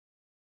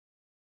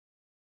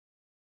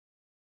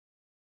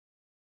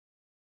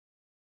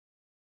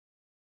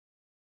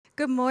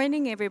Good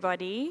morning,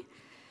 everybody.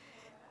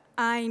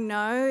 I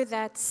know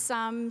that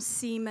some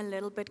seem a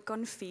little bit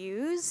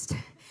confused.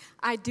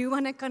 I do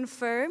want to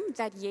confirm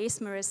that yes,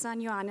 Marissa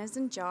and Johannes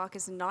and Jock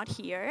is not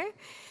here.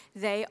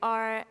 They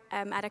are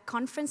at a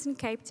conference in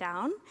Cape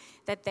Town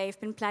that they've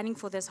been planning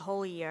for this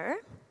whole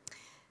year.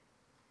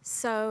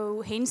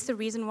 So hence the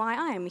reason why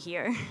I am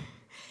here.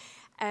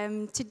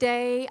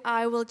 Today,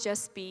 I will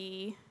just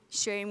be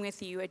sharing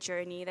with you a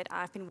journey that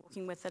I've been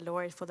walking with the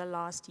Lord for the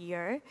last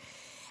year.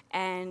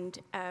 And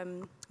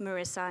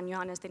Marissa and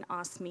Johannes then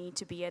asked me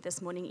to be here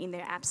this morning in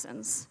their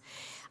absence.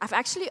 I've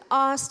actually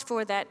asked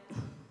for that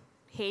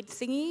head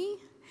thingy,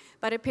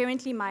 but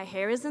apparently my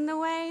hair is in the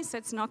way, so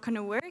it's not going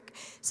to work.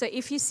 So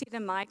if you see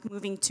the mic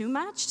moving too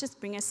much, just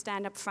bring a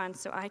stand up front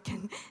so I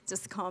can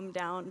just calm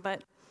down.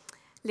 But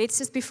let's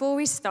just, before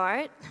we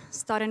start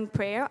in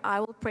prayer.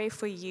 I will pray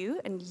for you,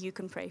 and you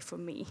can pray for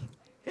me.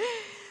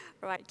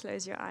 All right,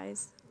 close your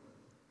eyes.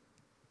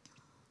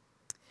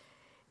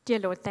 Dear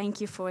Lord,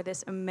 thank you for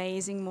this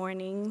amazing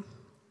morning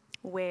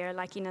where,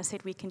 like Ina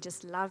said, we can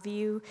just love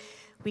you.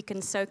 We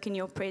can soak in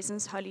your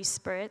presence, Holy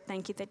Spirit.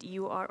 Thank you that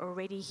you are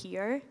already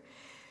here.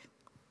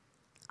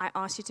 I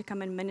ask you to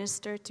come and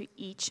minister to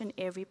each and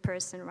every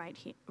person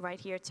right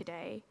here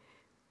today.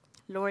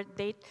 Lord,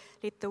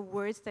 let the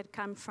words that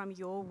come from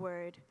your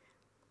word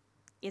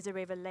is a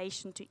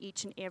revelation to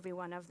each and every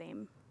one of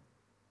them.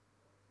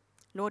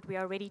 Lord, we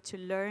are ready to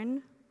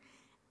learn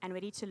and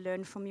ready to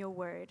learn from your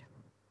word.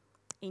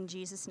 In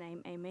Jesus'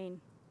 name, amen.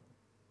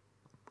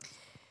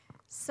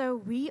 So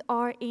we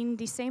are in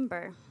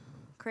December.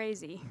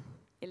 Crazy.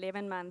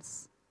 11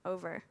 months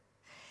over.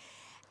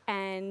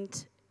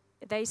 And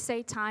they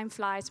say time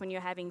flies when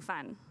you're having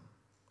fun.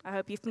 I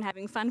hope you've been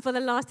having fun for the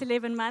last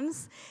 11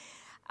 months.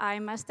 I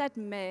must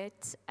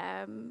admit,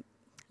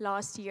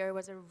 last year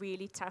was a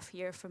really tough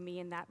year for me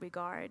in that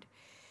regard.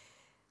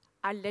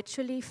 I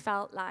literally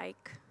felt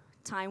like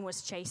time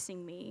was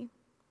chasing me.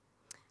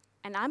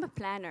 And I'm a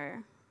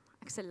planner.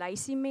 Ek's 'n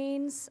lazy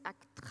mens. Ek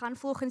gaan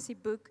volgens die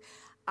boek.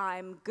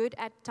 I'm good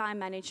at time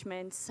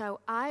management.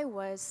 So I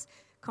was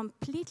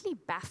completely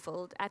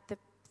baffled at the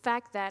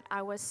fact that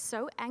I was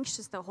so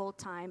anxious the whole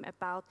time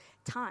about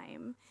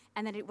time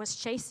and that it was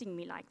chasing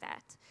me like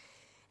that.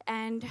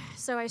 And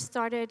so I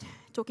started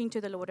talking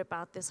to the Lord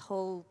about this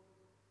whole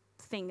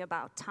thing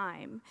about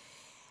time.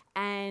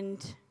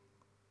 And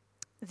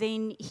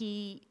then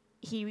he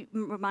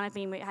reminded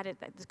me, we had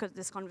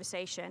this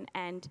conversation,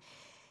 and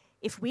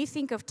if we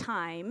think of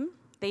time,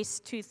 there's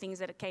two things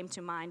that came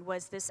to mind,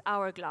 was this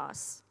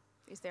hourglass.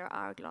 Is there an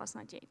hourglass?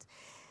 Not yet.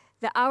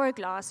 The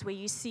hourglass where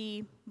you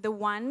see the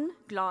one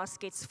glass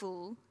gets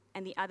full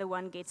and the other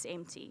one gets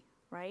empty,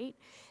 right?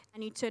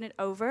 And you turn it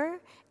over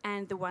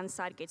and the one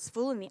side gets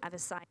full and the other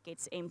side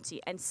gets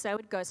empty. And so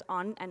it goes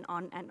on and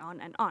on and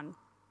on and on.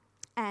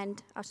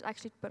 And I should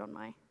actually put on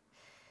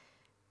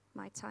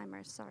my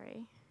timer,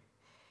 sorry.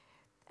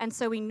 And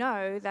so we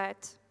know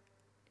that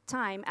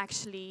time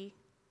actually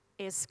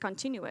is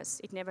continuous.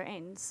 It never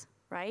ends,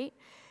 right?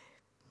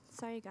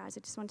 Sorry, guys, I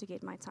just want to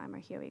get my timer.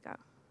 Here we go.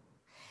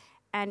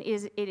 And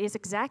it is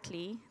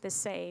exactly the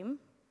same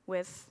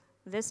with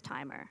this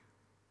timer.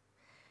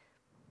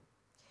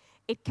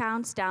 It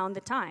counts down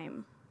the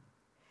time.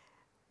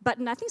 But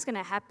nothing's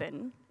going to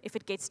happen if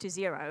it gets to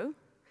 0.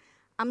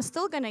 I'm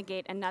still going to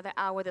get another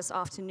hour this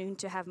afternoon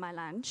to have my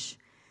lunch.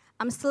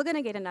 I'm still going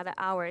to get another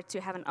hour to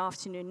have an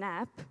afternoon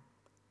nap.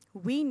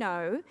 We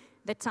know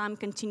that time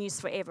continues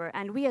forever,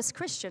 and we as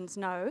Christians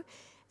know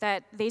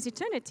that there's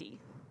eternity.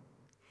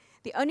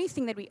 The only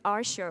thing that we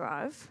are sure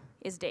of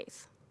is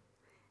death.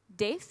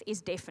 Death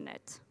is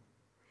definite.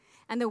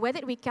 And the way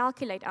that we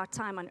calculate our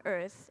time on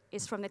earth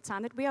is from the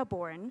time that we are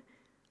born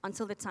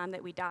until the time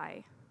that we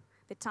die.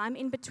 The time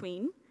in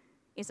between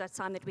is our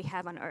time that we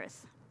have on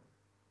earth.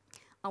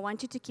 I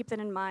want you to keep that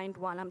in mind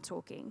while I'm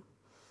talking.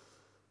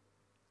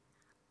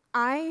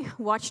 I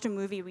watched a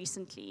movie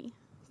recently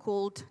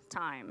called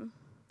Time.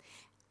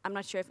 I'm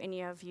not sure if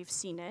any of you've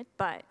seen it,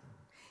 but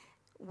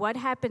what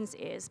happens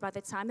is by the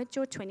time that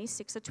you're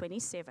 26 or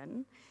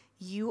 27,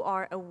 you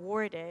are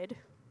awarded,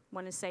 I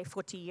want to say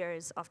 40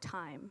 years of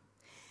time.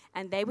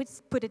 And they would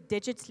put it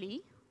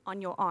digitally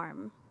on your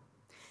arm.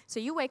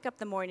 So you wake up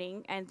the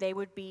morning and they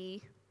would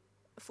be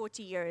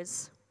 40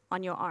 years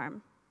on your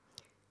arm.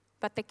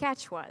 But the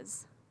catch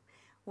was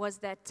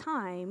that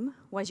time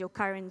was your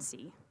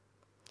currency.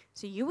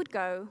 So you would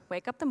go,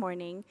 wake up the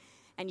morning,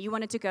 and you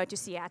wanted to go to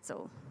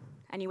Seattle.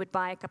 And you would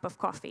buy a cup of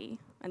coffee,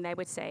 and they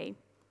would say,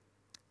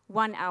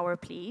 1 hour,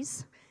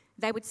 please.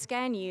 They would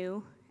scan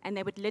you, and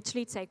they would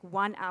literally take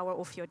 1 hour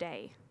off your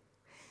day.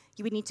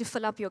 You would need to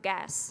fill up your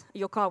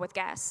car with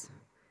gas,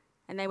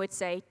 and they would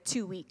say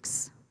 2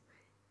 weeks.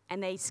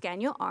 And they scan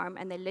your arm,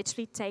 and they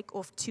literally take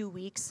off 2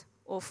 weeks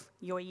off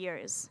your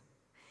years.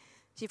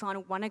 So if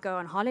you want to go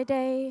on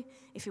holiday,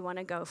 if you want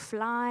to go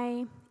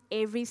fly,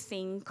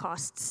 everything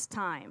costs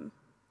time.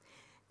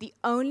 The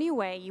only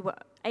way you were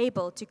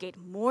able to get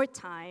more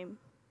time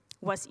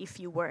was if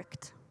you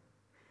worked.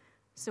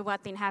 So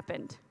what then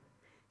happened?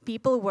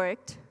 People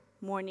worked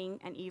morning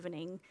and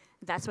evening.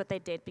 That's what they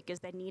did because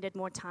they needed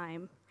more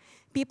time.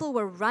 People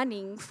were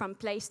running from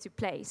place to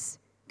place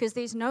because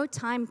there's no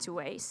time to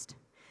waste.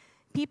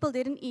 People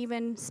didn't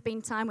even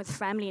spend time with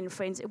family and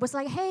friends. It was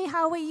like, hey,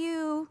 how are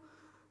you?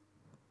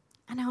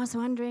 And I was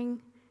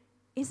wondering,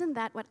 isn't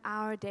that what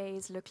our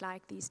days look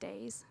like these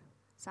days?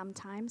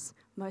 Sometimes,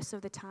 most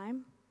of the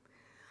time.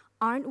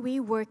 Aren't we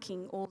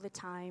working all the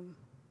time?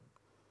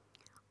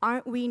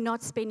 Aren't we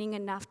not spending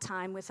enough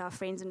time with our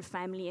friends and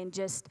family and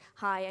just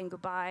hi and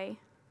goodbye?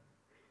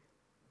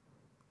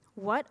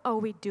 What are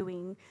we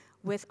doing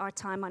with our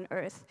time on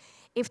earth?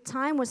 If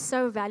time was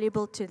so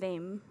valuable to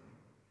them,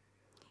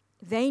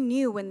 they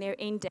knew when their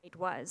end date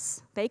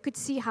was. They could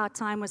see how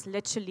time was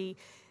literally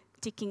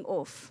ticking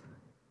off.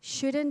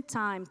 Shouldn't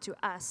time to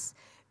us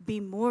be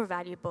more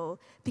valuable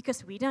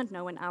because we don't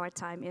know when our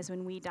time is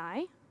when we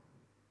die?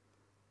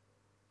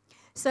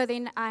 So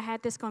then I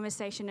had this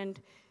conversation,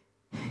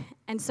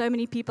 and so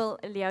many people,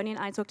 Leonie and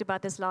I talked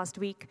about this last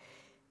week,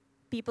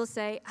 people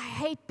say, I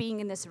hate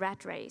being in this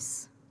rat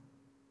race.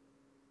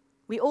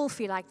 We all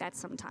feel like that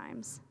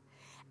sometimes.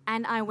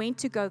 And I went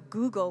to go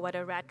Google what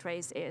a rat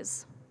race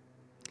is.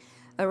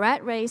 A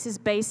rat race is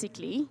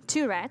basically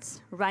two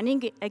rats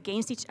running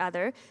against each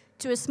other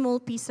to a small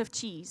piece of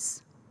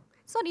cheese.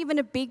 It's not even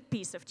a big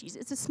piece of cheese,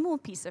 it's a small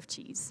piece of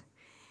cheese.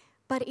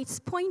 But it's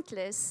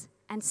pointless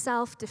and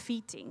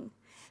self-defeating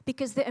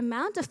because the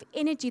amount of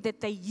energy that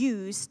they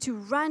use to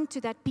run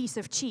to that piece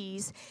of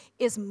cheese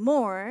is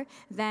more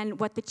than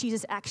what the cheese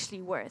is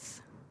actually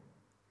worth.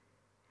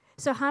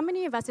 So how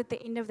many of us at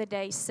the end of the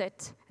day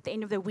sit, at the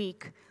end of the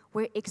week,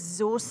 we're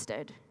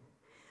exhausted.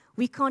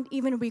 We can't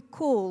even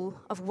recall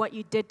of what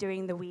you did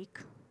during the week.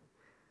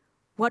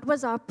 What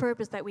was our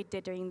purpose that we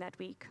did during that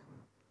week?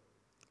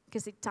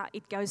 Because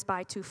it goes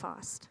by too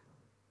fast.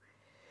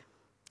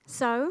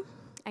 So,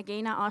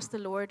 again, I asked the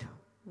Lord,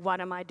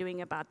 what am I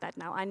doing about that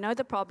now? I know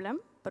the problem,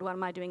 but what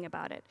am I doing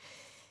about it?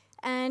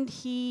 And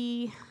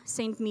He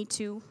sent me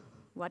to,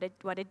 what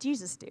did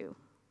Jesus do?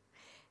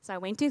 So I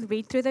went to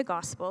read through the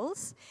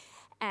Gospels,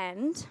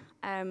 and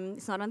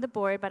it's not on the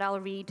board, but I'll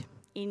read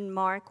in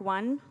Mark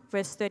 1,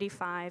 verse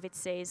 35. It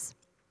says,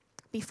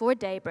 before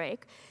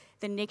daybreak,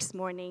 the next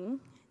morning,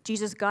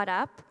 Jesus got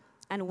up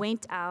and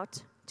went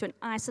out to an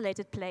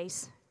isolated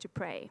place to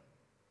pray.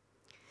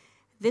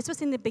 This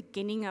was in the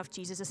beginning of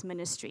Jesus'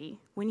 ministry,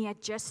 when he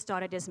had just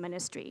started his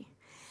ministry.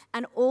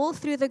 And all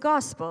through the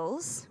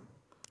Gospels,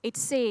 it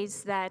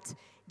says that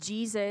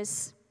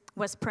Jesus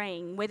was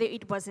praying, whether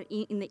it was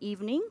in the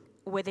evening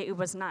or whether it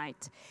was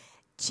night.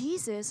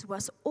 Jesus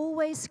was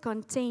always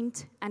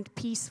content and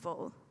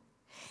peaceful.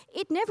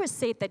 It never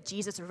said that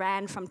Jesus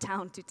ran from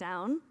town to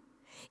town.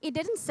 It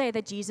didn't say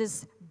that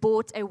Jesus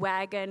bought a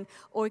wagon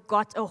or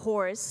got a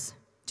horse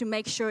to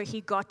make sure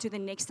he got to the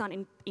next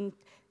town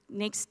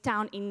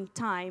in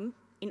time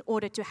in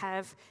order to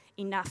have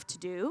enough to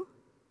do.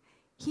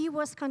 He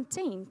was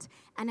content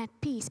and at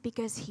peace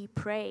because he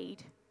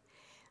prayed.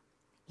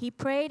 He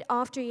prayed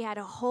after he had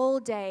a whole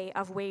day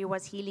of where he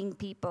was healing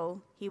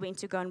people. He went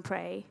to go and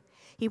pray.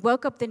 He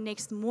woke up the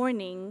next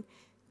morning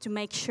to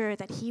make sure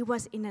that he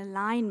was in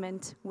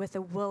alignment with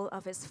the will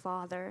of his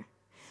Father,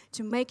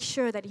 to make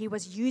sure that he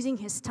was using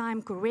his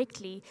time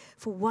correctly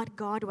for what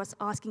God was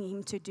asking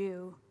him to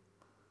do.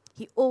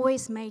 He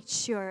always made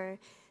sure,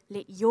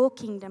 let your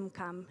kingdom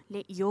come,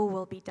 let your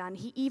will be done.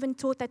 He even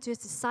taught that to his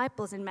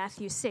disciples in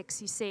Matthew 6.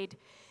 He said,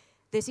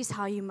 this is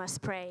how you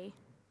must pray.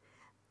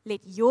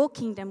 Let your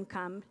kingdom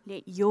come,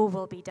 let your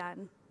will be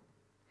done.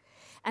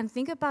 And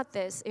think about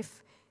this,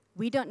 if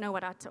we don't know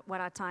what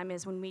our time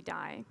is when we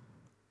die,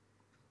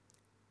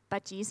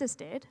 but Jesus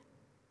did.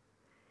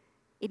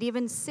 It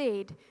even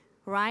said,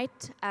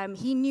 right,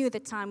 he knew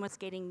the time was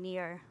getting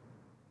near.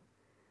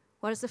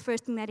 What is the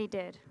first thing that he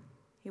did?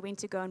 He went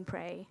to go and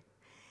pray.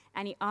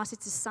 And he asked his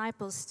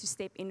disciples to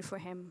step in for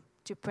him,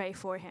 to pray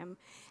for him.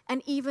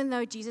 And even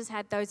though Jesus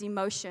had those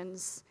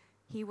emotions,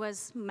 he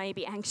was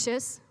maybe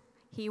anxious,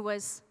 he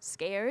was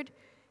scared,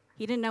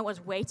 he didn't know what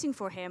was waiting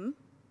for him,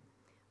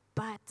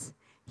 but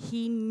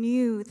he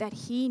knew that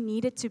he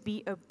needed to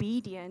be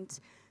obedient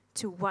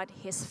to what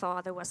his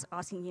Father was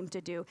asking him to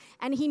do.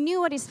 And he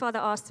knew what his Father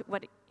asked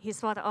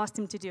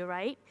him to do,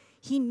 right?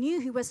 He knew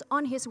he was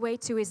on his way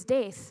to his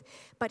death,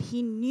 but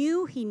he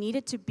knew he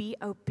needed to be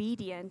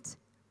obedient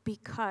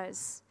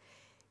because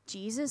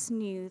Jesus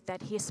knew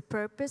that his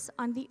purpose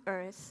on the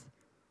earth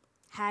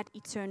had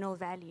eternal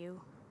value.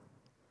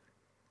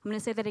 I'm going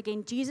to say that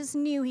again. Jesus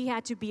knew he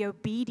had to be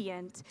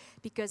obedient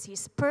because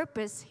his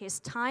purpose, his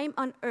time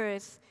on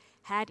earth,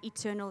 had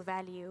eternal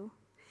value.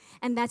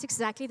 And that's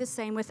exactly the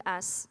same with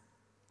us.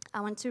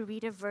 I want to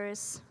read a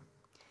verse,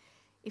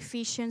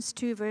 Ephesians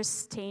 2,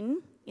 verse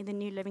 10, in the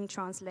New Living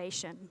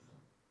Translation.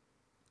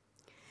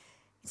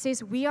 It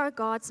says, we are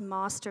God's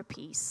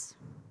masterpiece.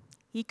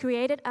 He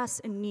created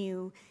us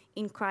anew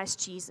in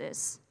Christ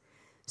Jesus,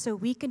 so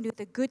we can do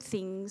the good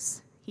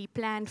things he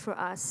planned for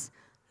us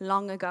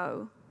long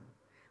ago.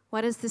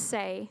 What does this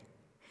say?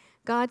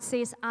 God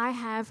says, I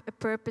have a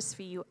purpose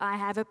for you. I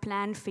have a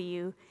plan for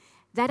you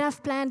that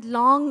I've planned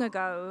long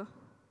ago.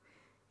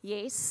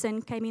 Yes,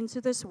 sin came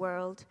into this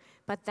world,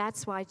 but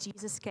that's why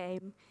Jesus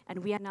came,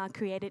 and we are now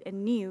created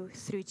anew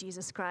through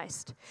Jesus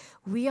Christ.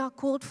 We are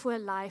called for a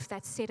life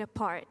that's set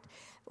apart,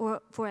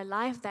 or for a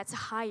life that's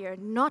higher,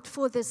 not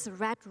for this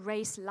rat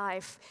race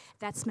life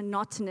that's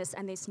monotonous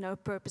and there's no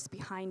purpose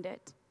behind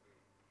it.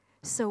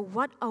 So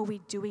what are we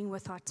doing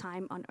with our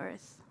time on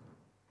earth?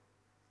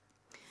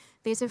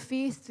 There's a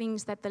few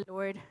things that the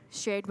Lord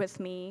shared with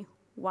me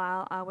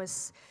while I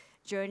was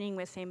journeying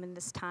with Him in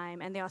this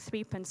time, and there are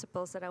 3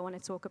 principles that I want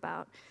to talk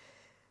about.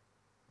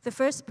 The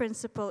first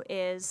principle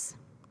is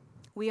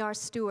we are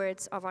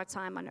stewards of our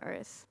time on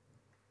earth.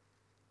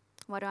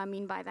 What do I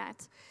mean by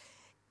that?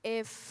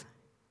 If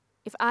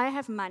I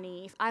have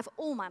money, if I have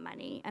all my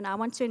money, and I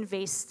want to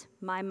invest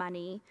my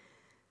money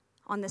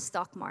on the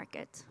stock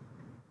market,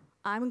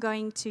 I'm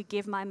going to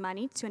give my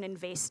money to an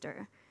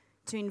investor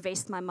to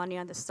invest my money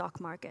on the stock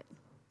market.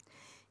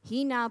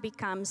 He now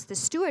becomes the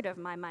steward of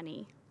my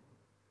money.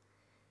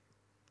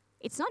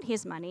 It's not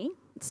his money,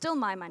 it's still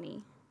my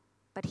money,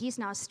 but he's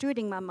now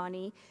stewarding my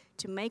money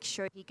to make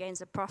sure he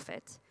gains a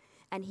profit,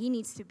 and he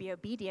needs to be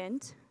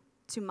obedient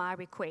to my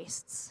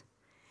requests.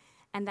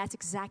 And that's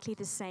exactly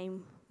the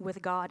same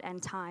with God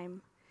and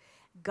time.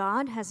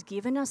 God has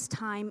given us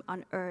time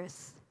on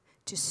earth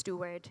to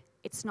steward.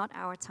 It's not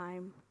our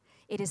time.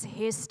 It is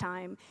His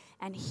time,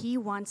 and He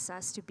wants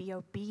us to be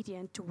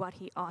obedient to what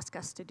He asks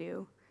us to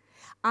do.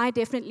 I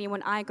definitely,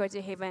 when I go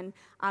to heaven,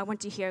 I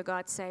want to hear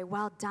God say,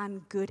 "Well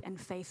done, good and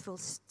faithful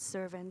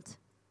servant."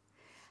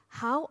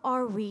 How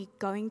are we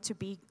going to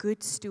be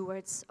good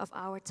stewards of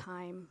our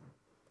time?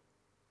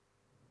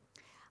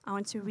 I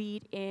want to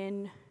read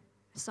in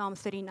Psalm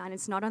 39.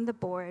 It's not on the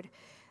board,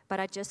 but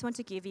I just want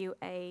to give you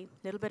a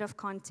little bit of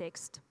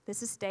context.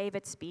 This is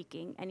David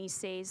speaking, and he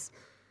says,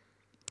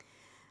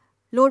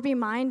 "Lord,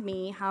 remind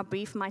me how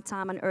brief my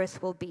time on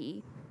earth will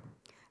be.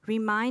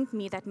 Remind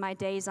me that my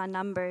days are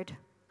numbered,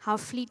 how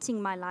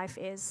fleeting my life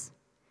is.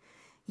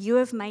 You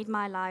have made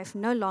my life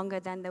no longer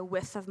than the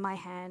width of my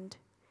hand.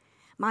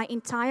 My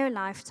entire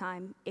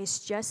lifetime is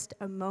just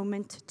a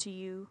moment to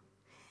you.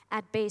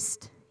 At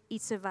best,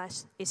 each of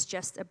us is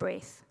just a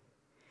breath.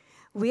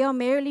 We are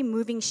merely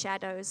moving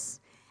shadows,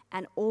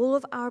 and all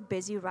of our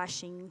busy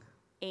rushing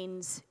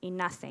ends in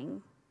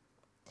nothing."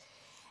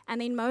 And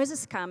then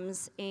Moses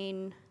comes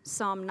in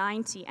Psalm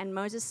 90, and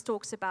Moses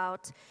talks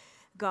about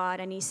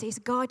God, and he says,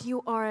 "God,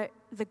 you are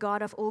the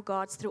God of all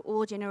gods through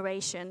all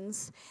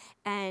generations,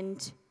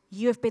 and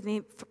you have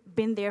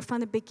been there from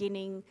the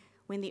beginning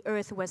when the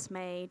earth was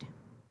made."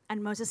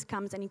 And Moses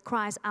comes and he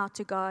cries out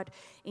to God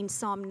in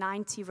Psalm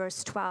 90,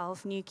 verse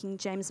 12, New King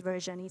James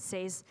Version. He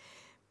says,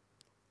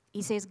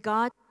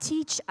 "God,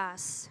 teach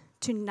us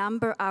to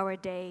number our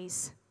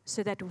days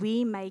so that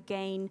we may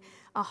gain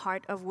a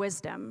heart of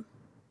wisdom."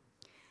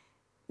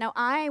 Now,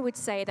 I would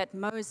say that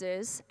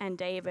Moses and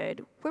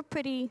David were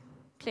pretty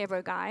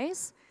clever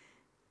guys.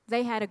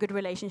 They had a good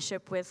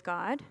relationship with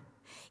God.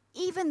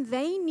 Even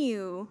they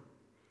knew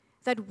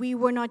that we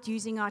were not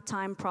using our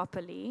time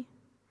properly.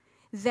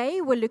 They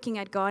were looking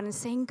at God and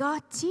saying,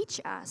 "God, teach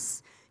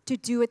us to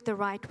do it the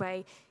right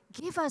way.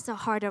 Give us a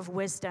heart of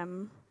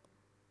wisdom."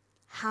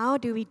 How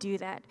do we do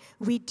that?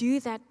 We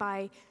do that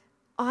by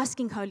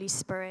asking Holy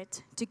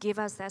Spirit to give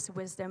us that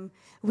wisdom.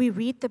 We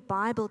read the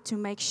Bible to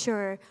make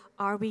sure,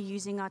 are we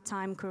using our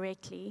time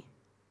correctly?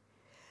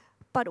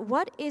 But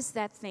what is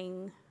that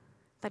thing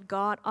that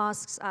God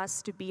asks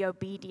us to be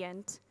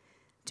obedient,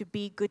 to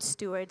be good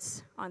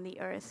stewards on the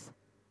earth?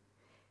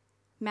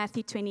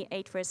 Matthew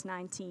 28, verse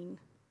 19.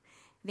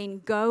 "Then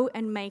go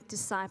and make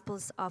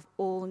disciples of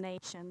all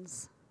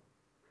nations."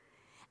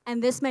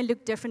 And this may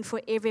look different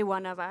for every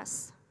one of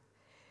us,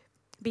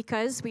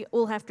 because we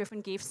all have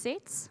different gift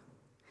sets.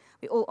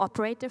 We all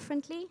operate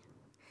differently.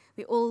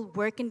 We all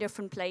work in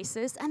different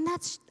places, and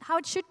that's how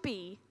it should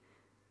be.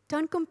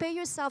 Don't compare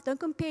yourself. Don't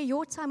compare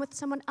your time with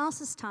someone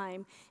else's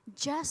time.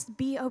 Just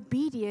be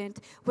obedient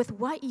with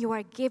what you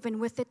are given,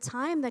 with the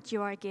time that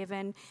you are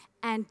given,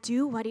 and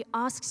do what He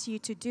asks you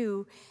to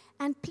do.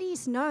 And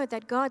please know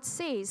that God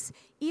says,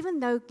 even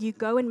though you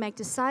go and make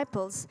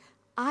disciples,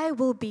 I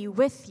will be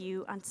with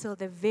you until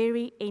the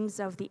very ends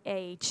of the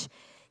age.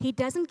 He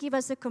doesn't give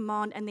us a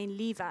command and then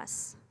leave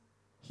us.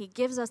 He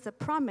gives us the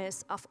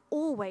promise of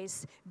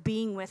always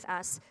being with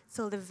us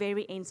till the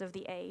very ends of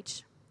the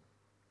age.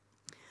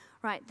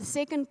 Right, the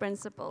second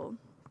principle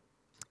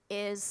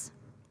is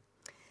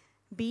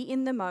be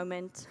in the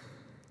moment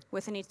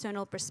with an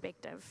eternal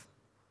perspective.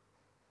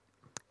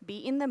 Be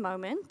in the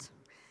moment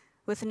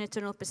with an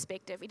eternal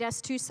perspective. It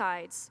has 2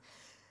 sides.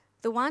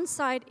 The one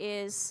side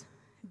is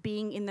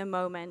being in the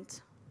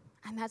moment,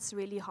 and that's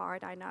really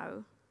hard, I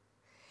know.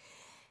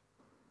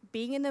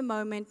 Being in the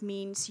moment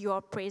means you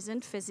are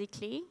present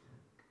physically,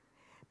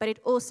 but it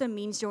also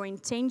means you're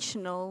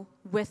intentional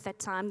with the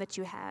time that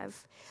you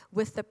have,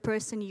 with the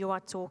person you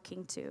are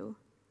talking to.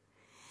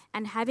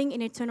 And having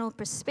an eternal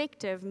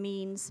perspective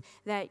means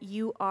that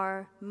you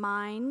are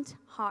mind,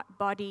 heart,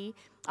 body,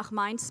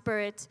 mind,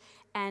 spirit,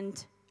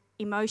 and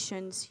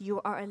emotions. You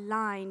are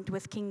aligned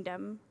with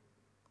kingdom.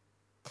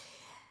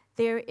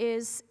 There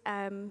is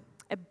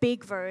a a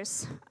big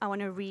verse I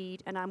want to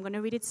read, and I'm going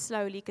to read it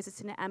slowly because it's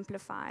in the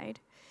Amplified.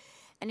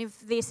 And if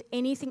there's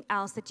anything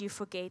else that you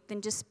forget,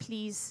 then just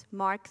please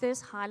mark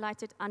this,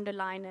 highlight it,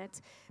 underline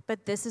it.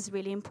 But this is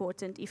really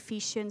important.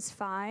 Ephesians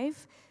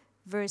 5,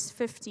 verse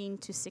 15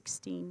 to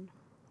 16.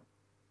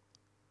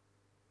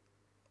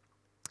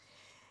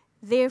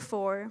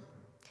 Therefore,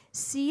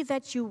 see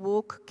that you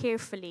walk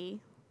carefully.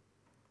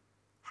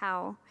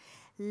 How?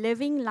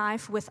 Living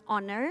life with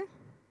honor,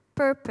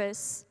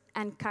 purpose,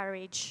 and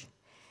courage,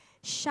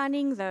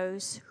 shunning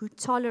those who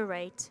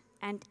tolerate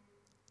and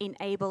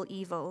enable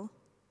evil.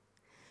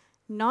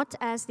 Not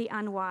as the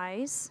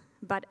unwise,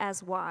 but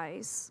as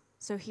wise.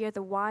 So here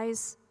the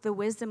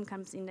wisdom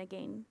comes in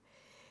again.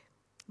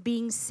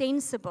 Being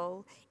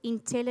sensible,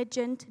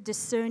 intelligent,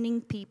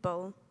 discerning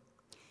people,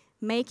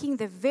 making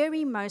the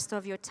very most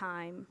of your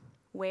time.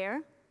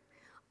 Where?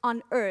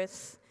 On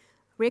earth,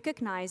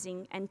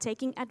 recognizing and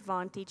taking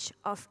advantage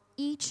of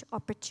each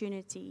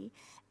opportunity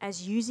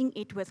as using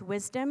it with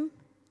wisdom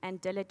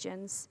and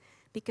diligence,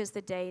 because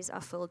the days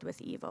are filled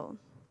with evil.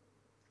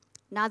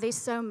 Now, there's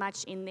so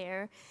much in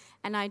there,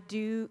 and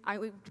it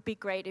would be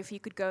great if you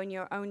could go in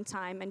your own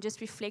time and just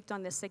reflect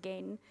on this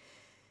again.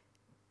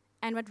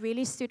 And what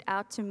really stood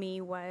out to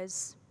me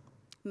was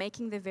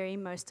making the very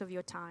most of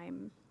your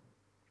time.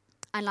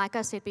 And like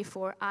I said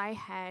before, I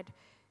had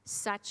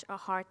such a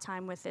hard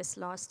time with this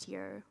last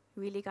year.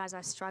 Really, guys,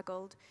 I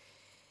struggled.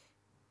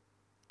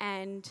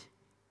 And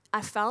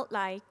I felt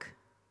like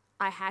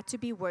I had to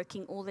be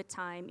working all the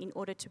time in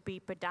order to be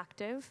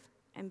productive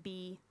and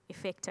be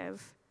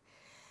effective.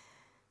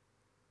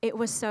 It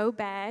was so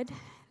bad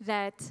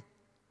that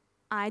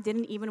I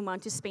didn't even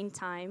want to spend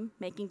time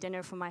making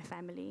dinner for my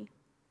family.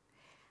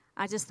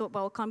 I just thought,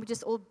 well, can't we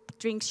just all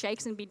drink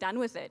shakes and be done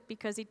with it?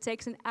 Because it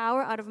takes an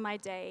hour out of my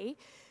day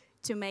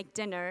to make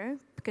dinner,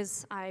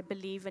 because I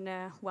believe in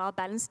a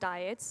well-balanced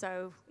diet,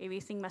 so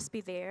everything must be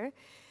there.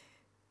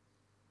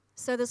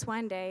 So this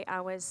one day,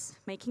 I was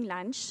making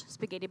lunch,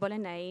 spaghetti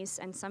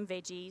bolognese and some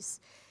veggies,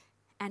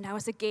 and I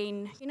was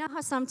again, you know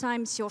how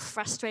sometimes you're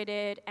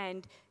frustrated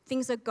and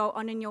things that go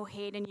on in your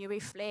head and you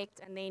reflect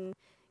and then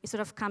it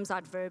sort of comes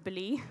out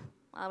verbally.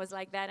 I was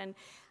like that, and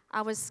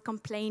I was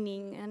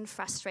complaining and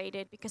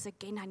frustrated because,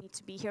 again, I need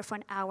to be here for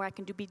an hour. I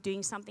can be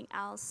doing something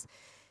else.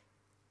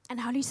 And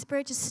Holy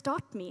Spirit just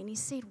stopped me, and he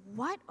said,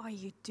 what are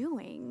you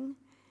doing?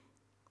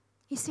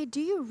 He said,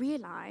 do you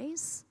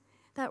realize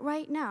that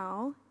right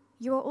now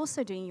you are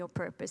also doing your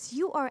purpose?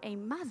 You are a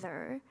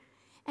mother,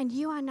 and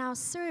you are now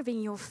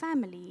serving your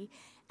family,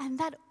 and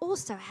that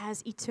also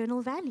has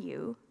eternal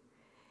value.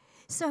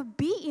 So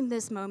be in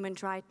this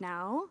moment right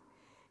now.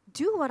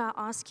 Do what I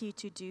ask you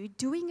to do,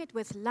 doing it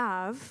with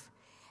love.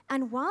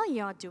 And while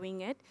you are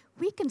doing it,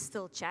 we can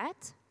still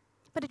chat.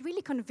 But it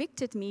really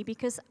convicted me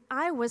because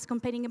I was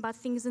complaining about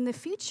things in the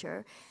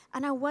future,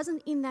 and I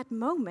wasn't in that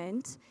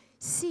moment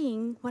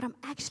seeing what I'm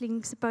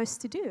actually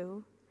supposed to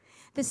do.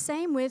 The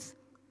same with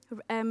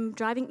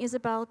driving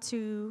Isabel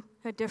to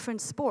her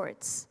different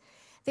sports.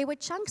 There were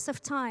chunks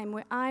of time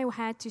where I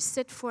had to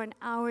sit for an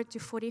hour to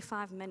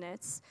 45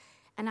 minutes,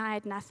 and I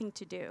had nothing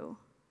to do.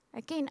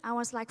 Again, I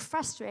was like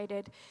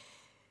frustrated,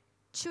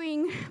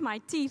 chewing my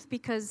teeth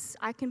because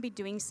I can be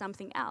doing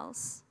something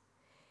else.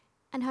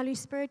 And Holy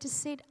Spirit just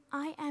said,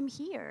 I am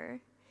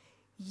here.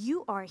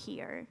 You are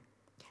here.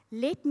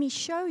 Let me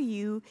show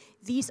you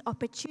these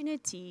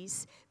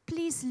opportunities.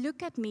 Please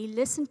look at me,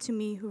 listen to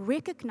me,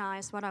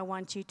 recognize what I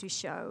want you to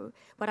show,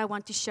 what I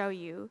want to show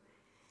you.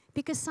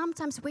 Because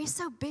sometimes we're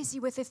so busy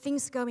with the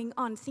things going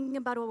on, thinking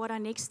about what our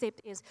next step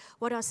is,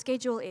 what our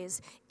schedule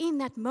is. In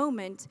that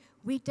moment,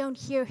 we don't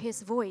hear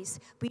his voice.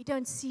 We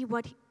don't see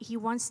what he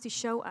wants to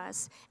show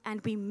us,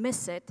 and we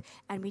miss it,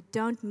 and we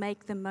don't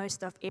make the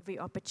most of every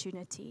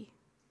opportunity.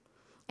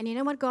 And you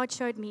know what God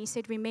showed me? He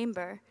said,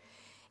 remember,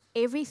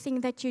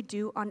 everything that you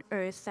do on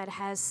earth that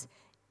has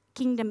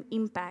kingdom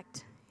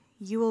impact,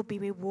 you will be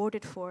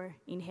rewarded for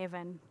in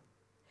heaven.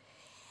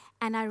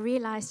 And I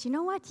realized, you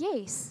know what?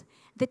 Yes,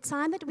 the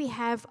time that we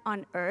have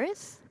on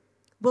earth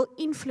will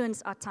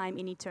influence our time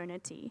in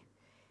eternity.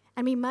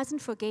 And we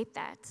mustn't forget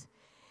that.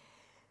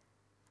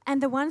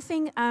 And the one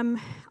thing,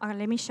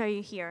 let me show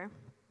you here.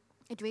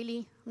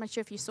 I'm not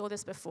sure if you saw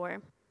this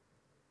before.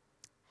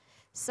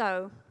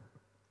 So,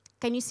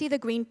 can you see the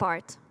green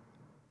part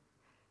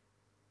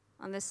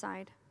on this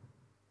side?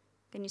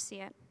 Can you see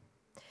it?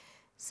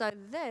 So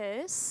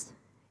this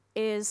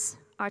is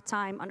our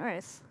time on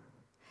earth.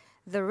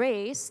 The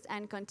rest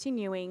and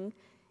continuing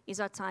is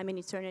our time in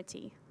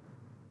eternity.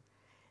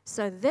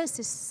 So this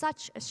is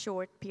such a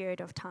short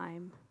period of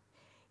time.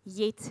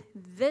 Yet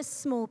this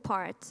small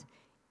part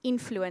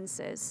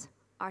influences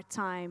our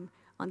time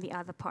on the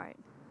other part.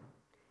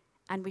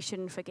 And we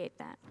shouldn't forget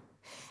that.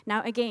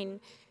 Now again,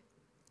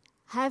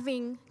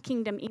 having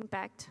kingdom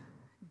impact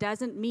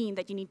doesn't mean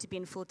that you need to be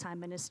in full-time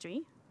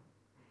ministry.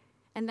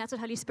 And that's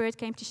what Holy Spirit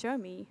came to show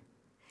me.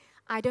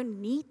 I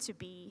don't need to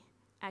be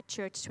at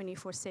church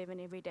 24/7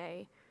 every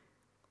day.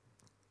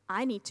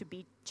 I need to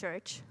be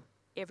church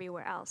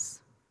everywhere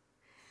else.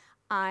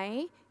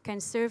 I can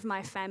serve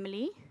my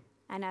family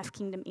and have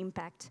kingdom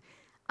impact.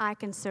 I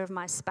can serve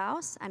my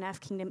spouse and have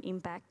kingdom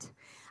impact.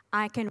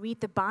 I can read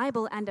the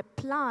Bible and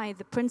apply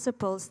the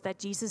principles that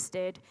Jesus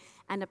did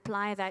and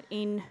apply that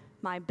in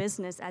my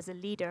business as a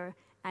leader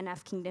and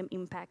have kingdom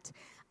impact.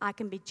 I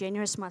can be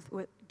generous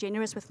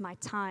with my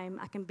time.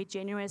 I can be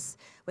generous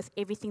with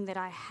everything that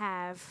I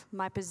have,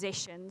 my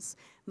possessions,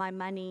 my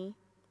money,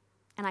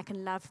 and I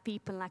can love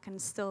people and I can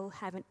still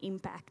have an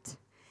impact.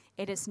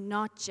 It is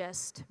not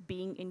just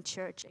being in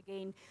church.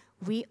 Again,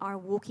 we are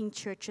walking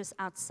churches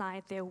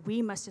outside there.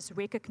 We must just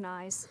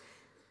recognize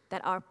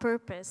that our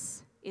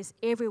purpose is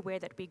everywhere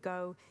that we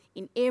go,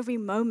 in every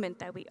moment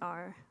that we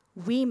are.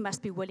 We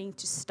must be willing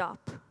to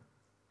stop,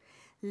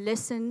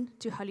 listen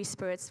to Holy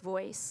Spirit's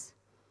voice,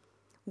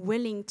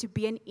 willing to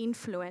be an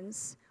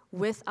influence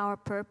with our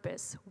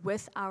purpose,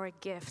 with our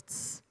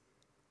gifts,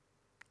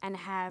 and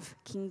have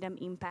kingdom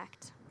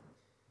impact.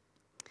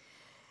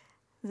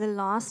 The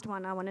last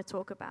one I want to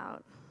talk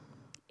about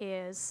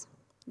is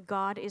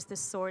God is the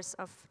source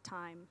of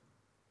time.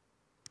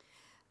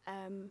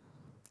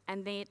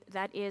 And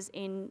that is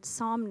in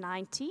Psalm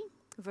 90,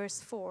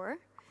 verse 4,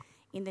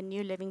 in the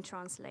New Living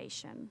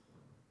Translation.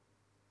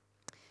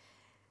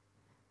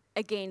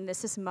 Again,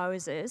 this is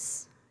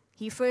Moses.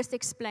 He first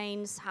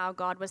explains how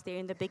God was there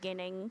in the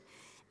beginning,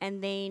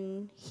 and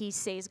then he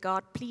says,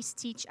 God, please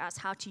teach us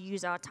how to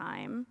use our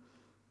time.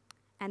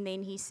 And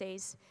then he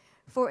says,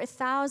 for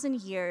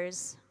 1,000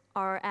 years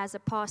are as a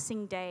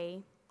passing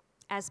day,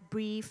 as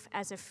brief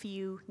as a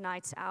few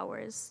night's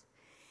hours.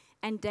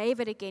 And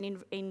David, again,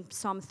 in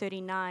Psalm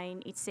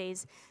 39, it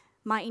says,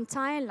 my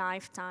entire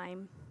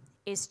lifetime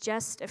is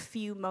just a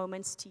few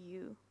moments to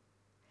you.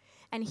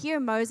 And here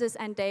Moses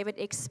and David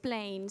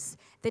explains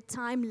the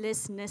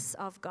timelessness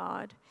of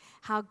God,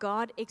 how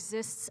God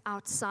exists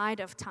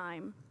outside of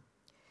time.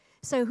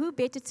 So who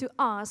better to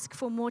ask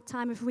for more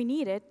time if we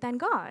need it than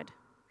God?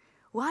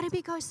 Why do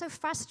we go so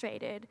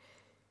frustrated?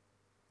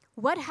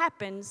 What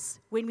happens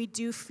when we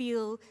do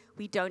feel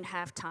we don't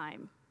have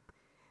time?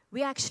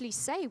 We actually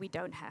say we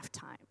don't have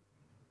time.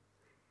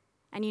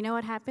 And you know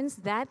what happens?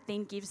 That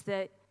then gives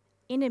the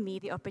enemy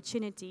the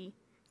opportunity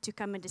to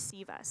come and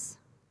deceive us.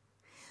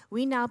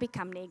 We now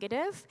become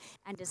negative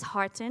and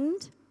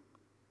disheartened,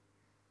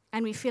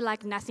 and we feel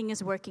like nothing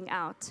is working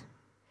out.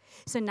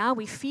 So now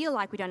we feel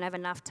like we don't have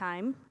enough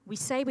time. We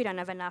say we don't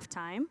have enough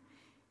time,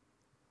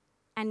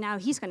 and now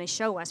he's going to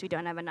show us we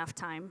don't have enough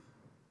time.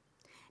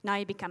 Now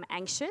you become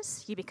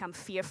anxious, you become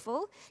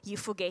fearful, you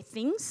forget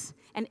things,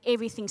 and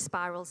everything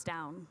spirals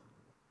down.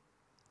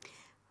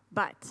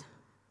 But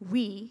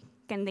we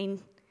can then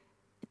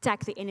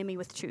attack the enemy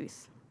with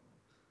truth.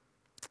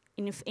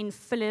 In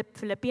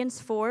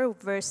Philippians 4,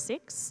 verse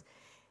 6,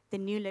 the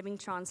New Living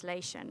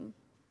Translation,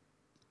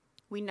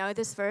 we know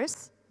this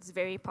verse, it's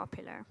very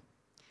popular.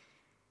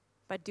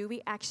 But do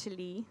we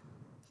actually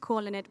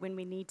call on it when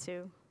we need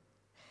to?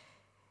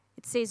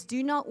 It says,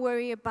 do not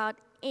worry about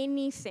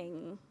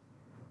anything.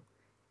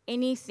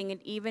 Anything, it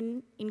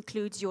even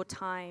includes your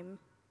time.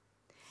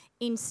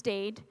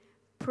 Instead,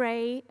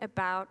 pray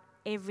about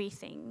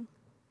everything.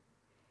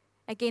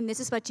 Again, this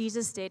is what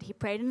Jesus did. He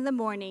prayed in the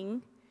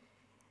morning,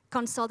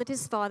 consulted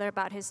his Father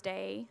about his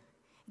day,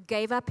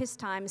 gave up his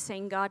time,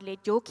 saying, God,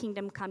 let your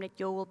kingdom come, let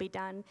your will be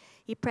done.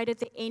 He prayed at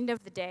the end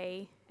of the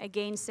day,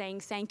 again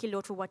saying, thank you,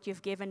 Lord, for what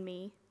you've given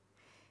me.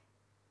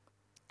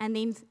 And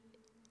then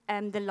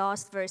the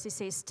last verse, it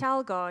says,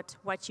 tell God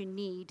what you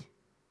need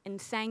and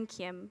thank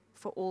him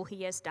for all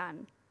he has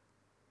done.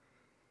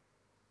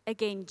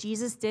 Again,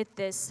 Jesus did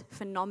this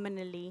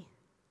phenomenally.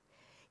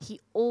 He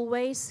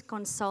always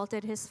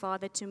consulted his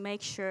Father to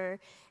make sure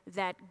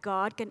that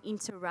God can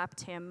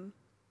interrupt him.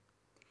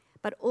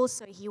 But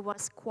also he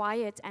was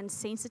quiet and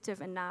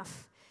sensitive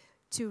enough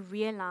to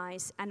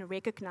realize and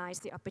recognize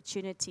the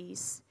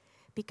opportunities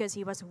because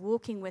he was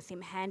walking with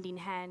him hand in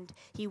hand.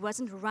 He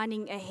wasn't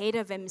running ahead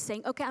of him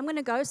saying, okay, I'm going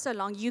to go so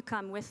long, you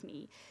come with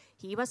me.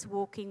 He was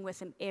walking with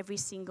him every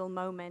single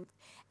moment.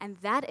 And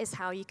that is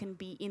how you can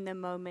be in the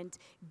moment,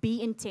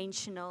 be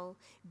intentional,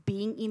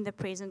 being in the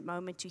present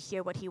moment to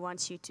hear what he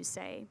wants you to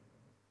say.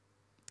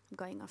 I'm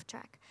going off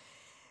track.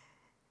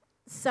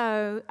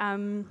 So,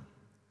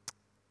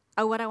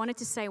 what I wanted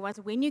to say was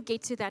when you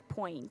get to that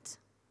point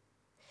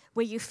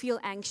where you feel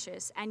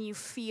anxious and you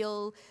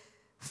feel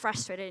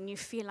frustrated and you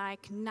feel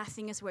like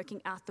nothing is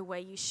working out the way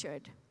you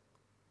should,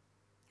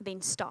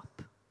 then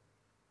stop.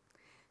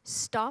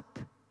 Stop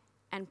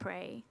and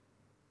pray.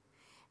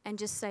 And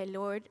just say,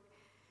 Lord,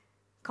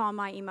 calm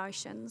my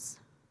emotions,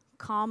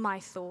 calm my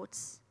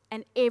thoughts,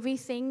 and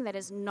everything that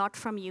is not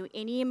from you,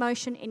 any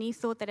emotion, any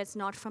thought that is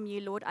not from you,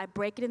 Lord, I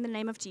break it in the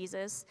name of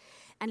Jesus.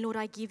 And Lord,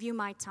 I give you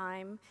my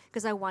time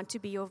because I want to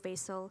be your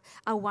vessel.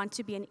 I want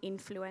to be an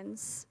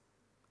influence.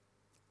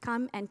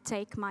 Come and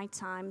take my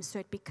time so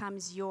it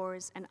becomes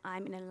yours and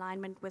I'm in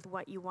alignment with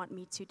what you want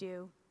me to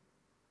do.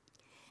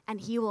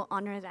 And he will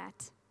honor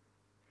that.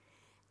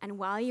 And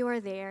while you are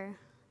there,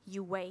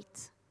 you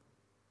wait.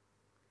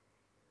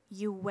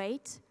 You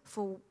wait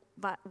for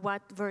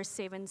what verse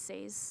 7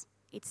 says.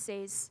 It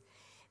says,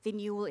 then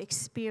you will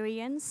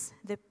experience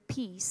the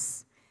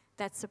peace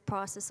that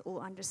surpasses all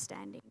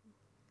understanding.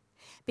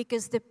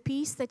 Because the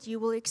peace that you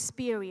will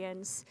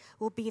experience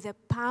will be the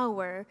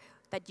power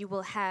that you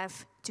will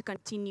have to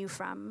continue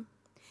from.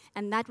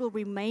 And that will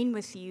remain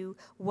with you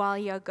while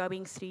you're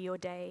going through your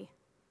day.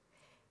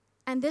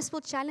 And this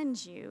will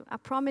challenge you. I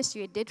promise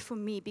you, it did for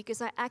me,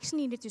 because I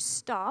actually needed to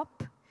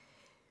stop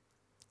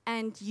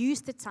and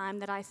use the time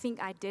that I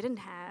think I didn't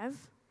have,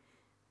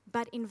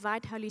 but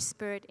invite Holy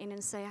Spirit in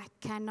and say, I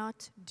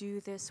cannot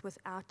do this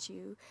without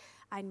you.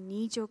 I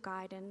need your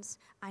guidance.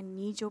 I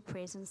need your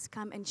presence.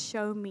 Come and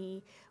show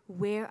me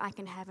where I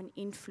can have an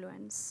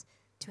influence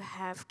to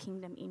have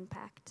kingdom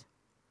impact.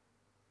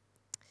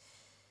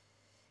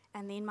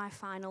 And then my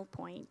final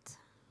point,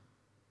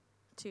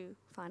 2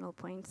 final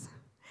points.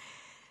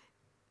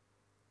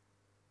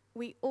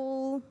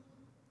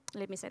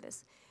 Let me say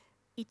this.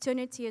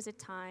 Eternity is a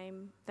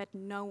time that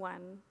no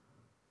one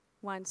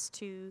wants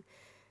to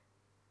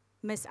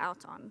miss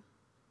out on.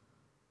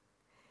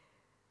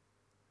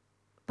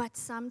 But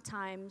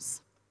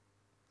sometimes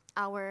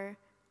our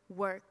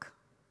work,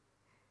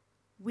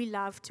 we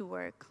love to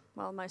work.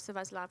 Well, most of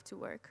us love to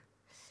work.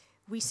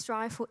 We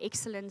strive for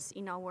excellence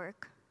in our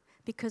work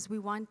because we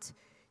want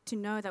to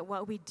know that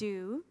what we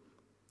do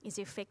is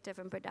effective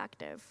and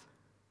productive.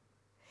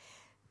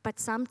 But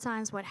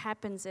sometimes what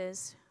happens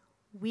is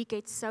we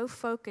get so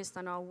focused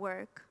on our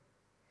work,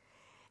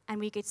 and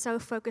we get so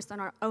focused on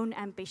our own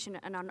ambition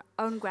and our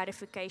own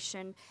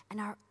gratification and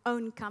our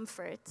own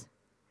comfort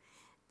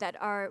that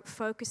our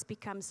focus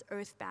becomes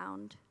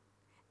earthbound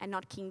and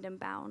not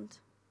kingdom-bound.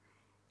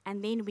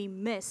 And then we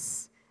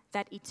miss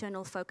that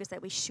eternal focus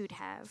that we should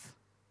have.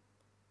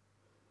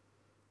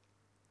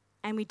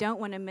 And we don't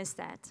want to miss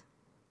that.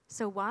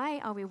 So why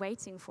are we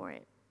waiting for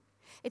it?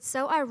 It's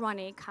so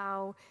ironic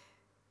how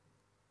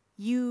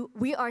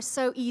we are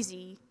so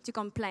easy to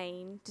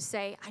complain, to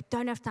say, I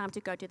don't have time to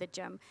go to the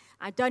gym.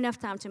 I don't have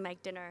time to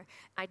make dinner.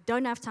 I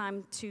don't have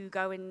time to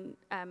go and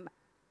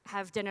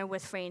have dinner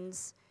with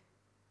friends.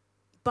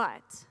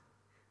 But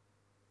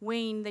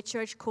when the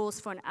church calls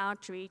for an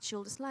outreach,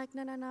 you'll just like,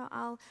 no,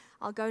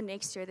 I'll go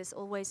next year. There's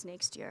always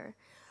next year.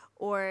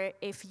 Or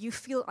if you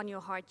feel on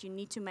your heart you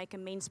need to make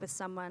amends with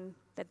someone,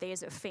 that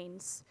there's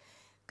offense,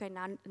 okay,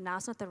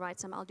 now's not the right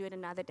time. I'll do it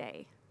another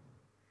day.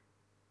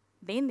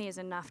 Then there's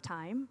enough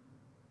time.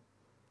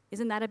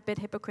 Isn't that a bit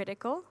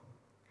hypocritical?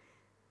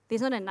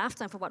 There's not enough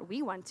time for what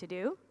we want to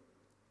do.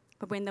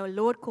 But when the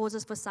Lord calls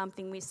us for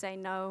something, we say,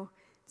 no,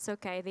 it's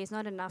okay. There's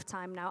not enough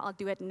time now. I'll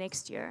do it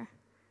next year.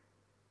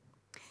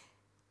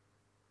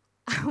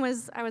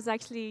 I was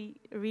actually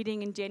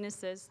reading in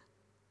Genesis.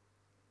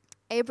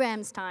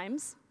 Abraham's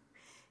times,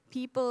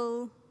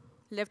 people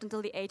lived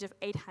until the age of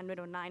 800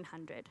 or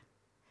 900.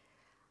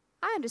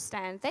 I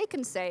understand. They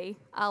can say,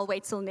 I'll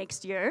wait till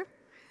next year.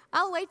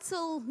 I'll wait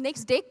till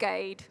next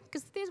decade,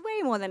 because there's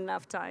way more than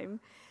enough time.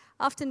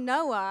 After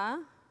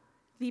Noah,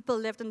 people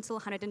lived until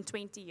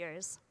 120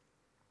 years.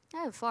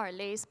 Far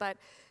less, but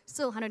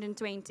still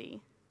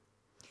 120.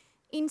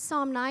 In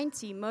Psalm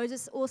 90,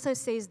 Moses also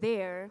says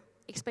there,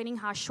 explaining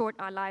how short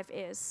our life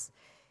is,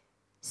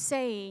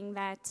 saying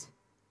that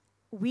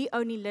we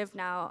only live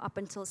now up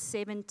until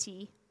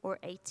 70 or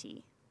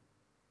 80.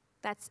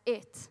 That's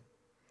it.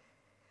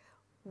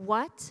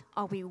 What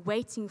are we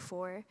waiting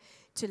for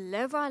to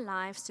live our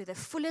lives to the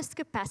fullest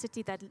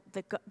capacity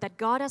that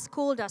God has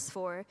called us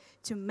for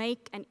to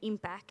make an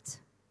impact?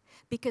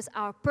 Because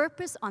our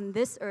purpose on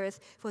this earth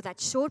for that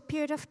short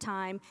period of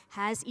time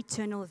has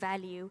eternal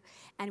value,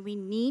 and we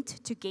need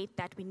to get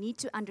that. We need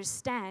to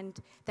understand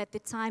that the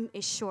time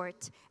is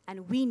short,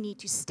 and we need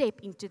to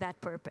step into that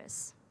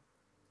purpose.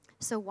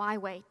 So why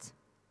wait?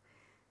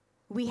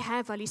 We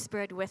have Holy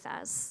Spirit with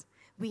us.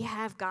 We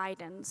have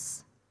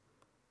guidance.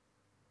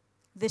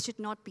 This should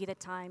not be the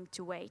time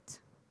to wait.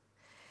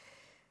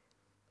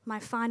 My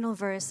final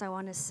verse I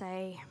want to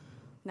say,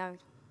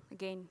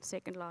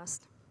 second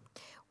last.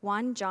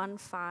 1 John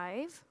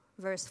 5,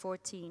 verse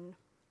 14.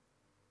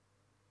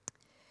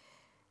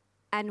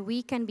 And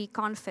we can be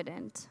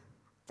confident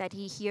that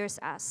he hears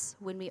us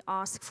when we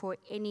ask for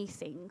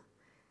anything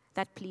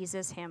that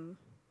pleases him.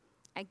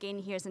 Again,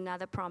 here's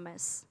another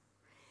promise.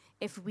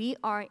 If we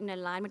are in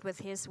alignment with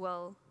his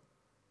will,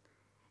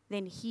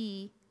 then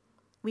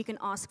we can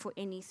ask for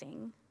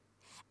anything.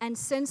 And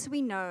since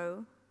we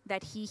know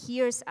that he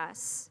hears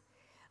us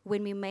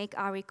when we make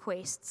our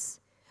requests,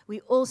 we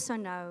also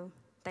know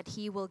that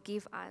he will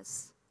give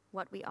us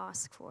what we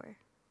ask for.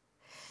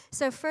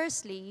 So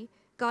firstly,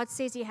 God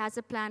says he has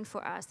a plan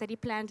for us that he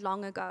planned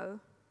long ago,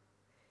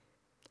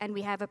 and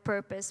we have a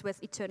purpose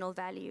with eternal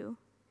value.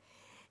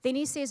 Then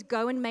he says,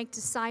 go and make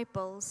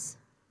disciples,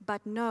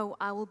 but know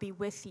I will be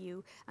with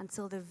you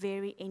until the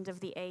very end of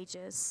the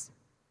ages.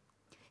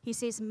 He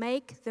says,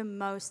 make the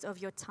most of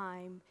your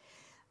time,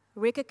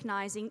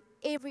 recognizing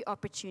every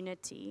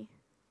opportunity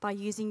by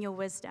using your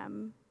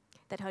wisdom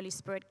that Holy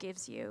Spirit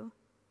gives you.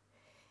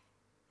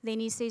 Then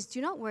he says,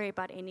 do not worry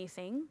about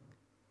anything,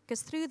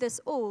 because through this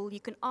all, you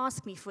can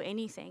ask me for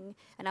anything,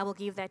 and I will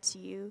give that to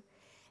you.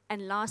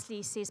 And lastly,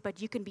 he says, but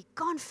you can be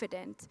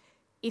confident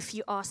if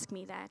you ask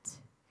me that.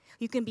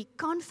 You can be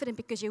confident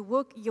because you're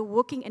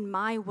walking in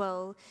my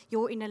will.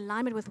 You're in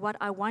alignment with what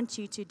I want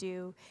you to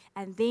do.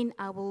 And then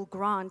I will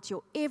grant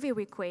your every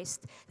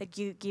request that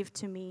you give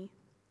to me.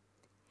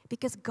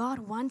 Because God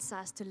wants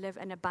us to live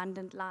an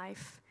abundant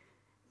life.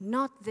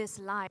 Not this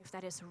life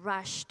that is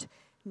rushed,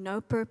 no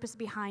purpose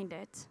behind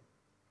it.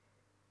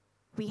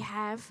 We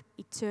have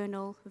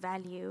eternal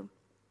value.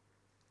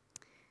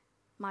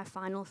 My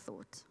final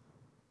thought.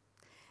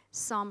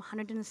 Psalm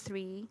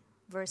 103,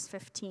 verse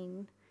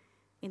 15,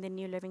 in the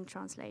New Living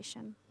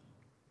Translation.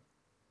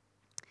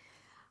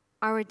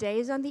 Our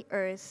days on the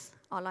earth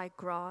are like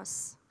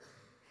grass.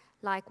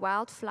 Like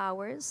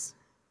wildflowers,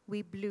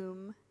 we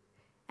bloom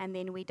and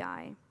then we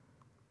die.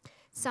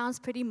 Sounds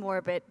pretty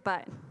morbid,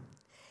 but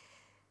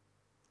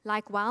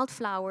like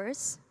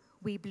wildflowers,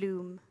 we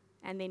bloom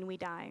and then we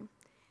die.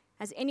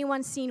 Has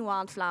anyone seen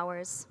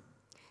wildflowers?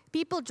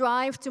 People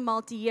drive to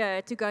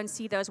Multi-Year to go and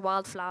see those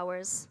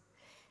wildflowers.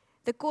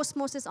 The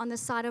cosmos is on the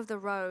side of the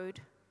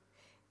road.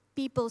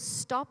 People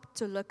stop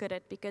to look at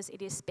it because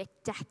it is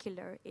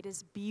spectacular. It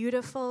is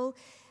beautiful.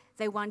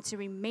 They want to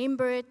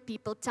remember it.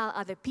 People tell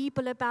other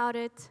people about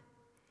it.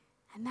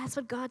 And that's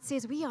what God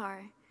says we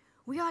are.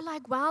 We are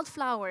like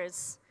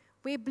wildflowers.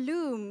 We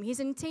bloom. His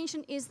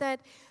intention is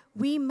that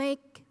we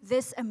make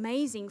this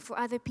amazing for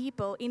other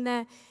people. In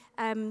the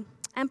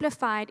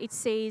Amplified, it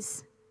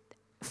says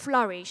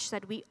flourish,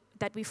 that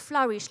we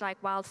flourish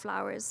like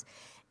wildflowers.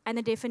 And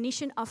the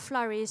definition of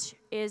flourish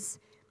is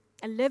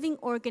a living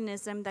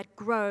organism that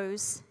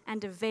grows and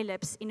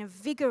develops in a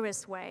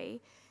vigorous way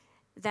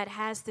that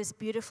has this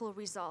beautiful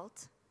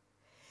result.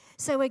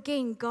 So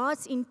again,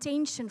 God's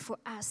intention for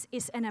us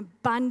is an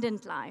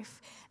abundant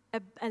life,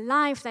 a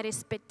life that is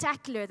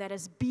spectacular, that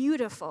is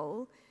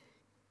beautiful,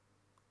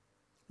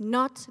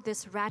 not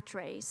this rat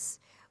race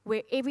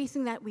where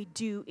everything that we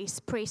do is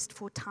pressed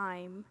for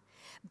time,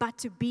 but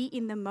to be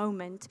in the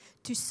moment,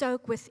 to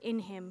soak within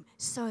Him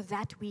so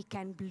that we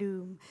can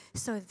bloom,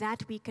 so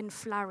that we can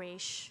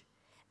flourish.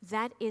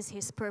 That is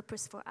His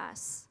purpose for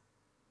us.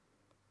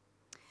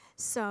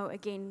 So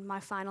again, my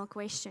final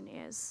question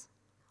is,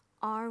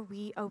 are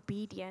we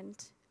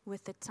obedient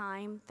with the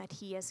time that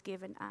He has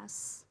given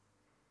us?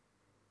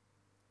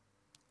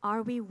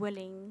 Are we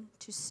willing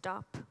to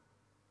stop,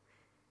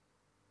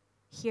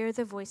 hear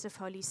the voice of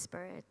Holy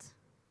Spirit,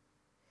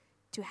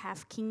 to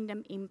have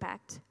kingdom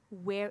impact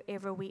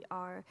wherever we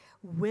are,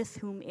 with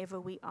whomever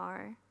we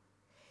are?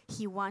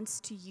 He wants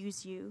to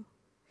use you.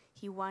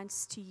 He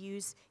wants to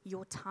use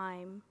your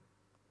time.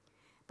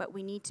 But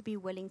we need to be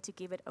willing to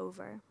give it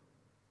over.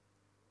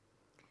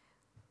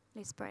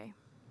 Let's pray.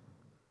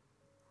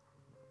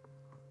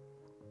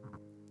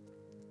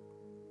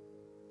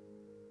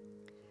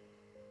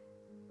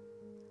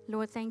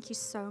 Lord, thank you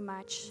so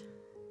much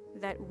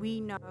that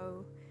we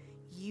know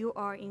you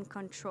are in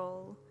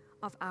control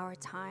of our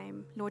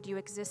time. Lord, you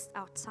exist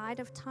outside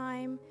of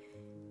time,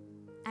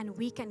 and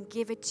we can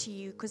give it to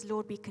you because,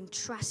 Lord, we can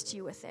trust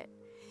you with it.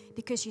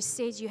 Because you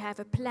said you have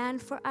a plan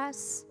for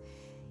us.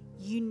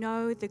 You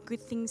know the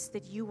good things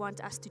that you want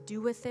us to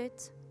do with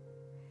it.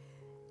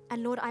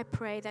 And Lord, I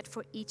pray that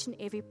for each and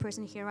every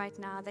person here right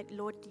now, that,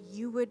 Lord,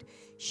 you would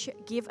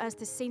give us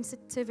the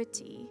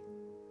sensitivity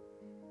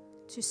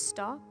to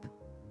stop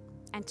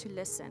and to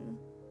listen.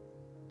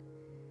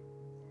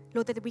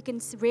 Lord, that we can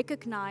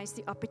recognize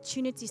the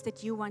opportunities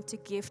that you want to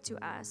give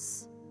to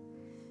us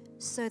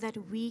so that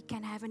we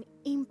can have an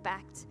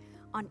impact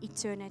on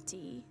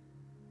eternity.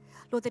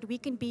 Lord, that we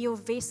can be your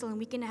vessel and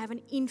we can have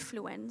an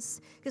influence.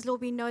 Because,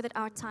 Lord, we know that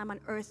our time on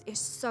earth is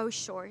so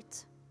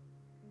short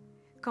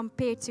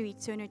compared to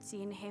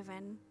eternity in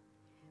heaven.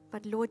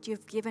 But, Lord,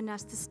 you've given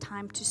us this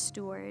time to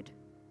steward.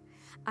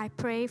 I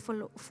pray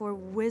for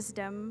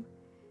wisdom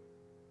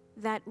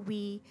that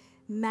we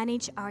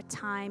manage our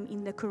time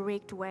in the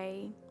correct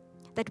way,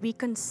 that we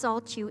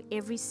consult you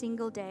every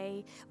single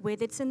day,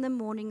 whether it's in the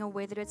morning or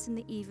whether it's in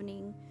the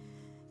evening,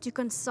 to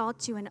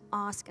consult you and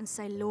ask and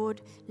say,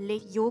 Lord,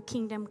 let your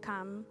kingdom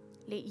come,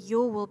 let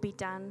your will be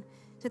done,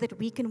 so that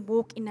we can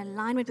walk in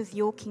alignment with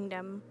your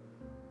kingdom,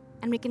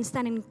 and we can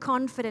stand in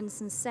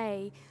confidence and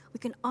say, we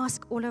can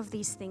ask all of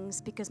these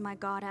things because my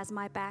God has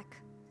my back.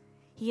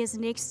 He is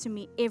next to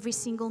me every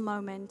single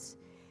moment.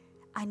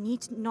 I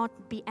need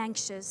not be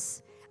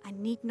anxious. I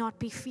need not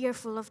be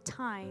fearful of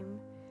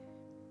time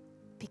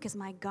because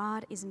my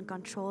God is in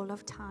control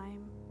of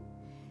time.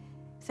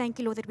 Thank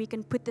you, Lord, that we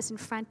can put this in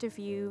front of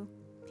you.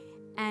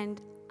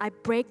 And I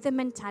break the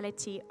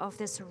mentality of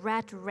this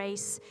rat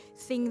race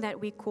thing that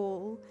we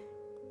call,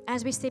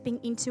 as we're stepping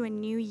into a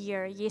new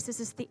year. Yes, this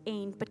is the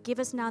end, but give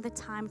us now the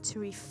time to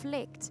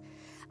reflect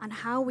on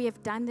how we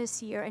have done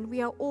this year. And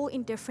we are all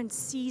in different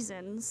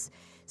seasons.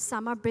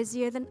 Some are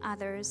busier than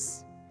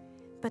others.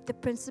 But the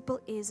principle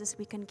is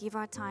we can give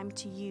our time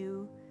to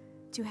you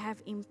to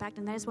have impact.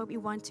 And that is what we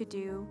want to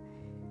do.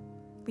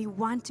 We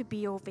want to be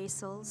your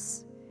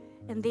vessels.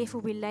 And therefore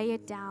we lay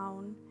it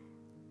down.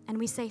 And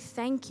we say,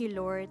 thank you,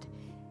 Lord,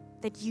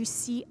 that you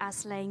see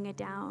us laying it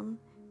down.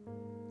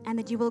 And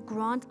that you will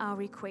grant our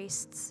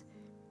requests.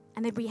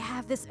 And that we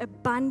have this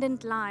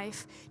abundant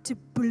life to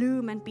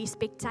bloom and be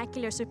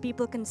spectacular so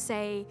people can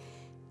say,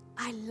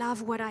 I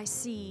love what I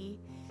see.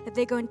 That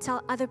they go and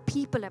tell other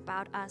people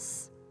about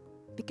us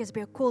because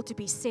we are called to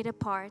be set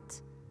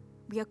apart.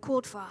 We are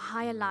called for a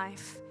higher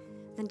life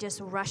than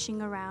just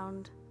rushing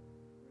around.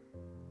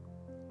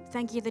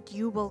 Thank you that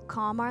you will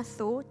calm our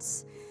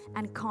thoughts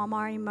and calm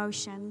our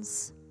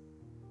emotions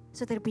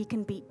so that we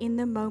can be in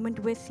the moment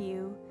with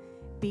you,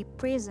 be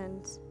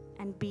present,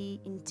 and be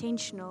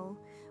intentional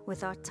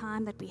with our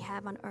time that we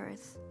have on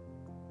earth.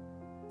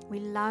 We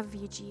love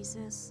you,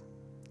 Jesus.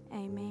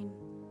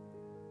 Amen.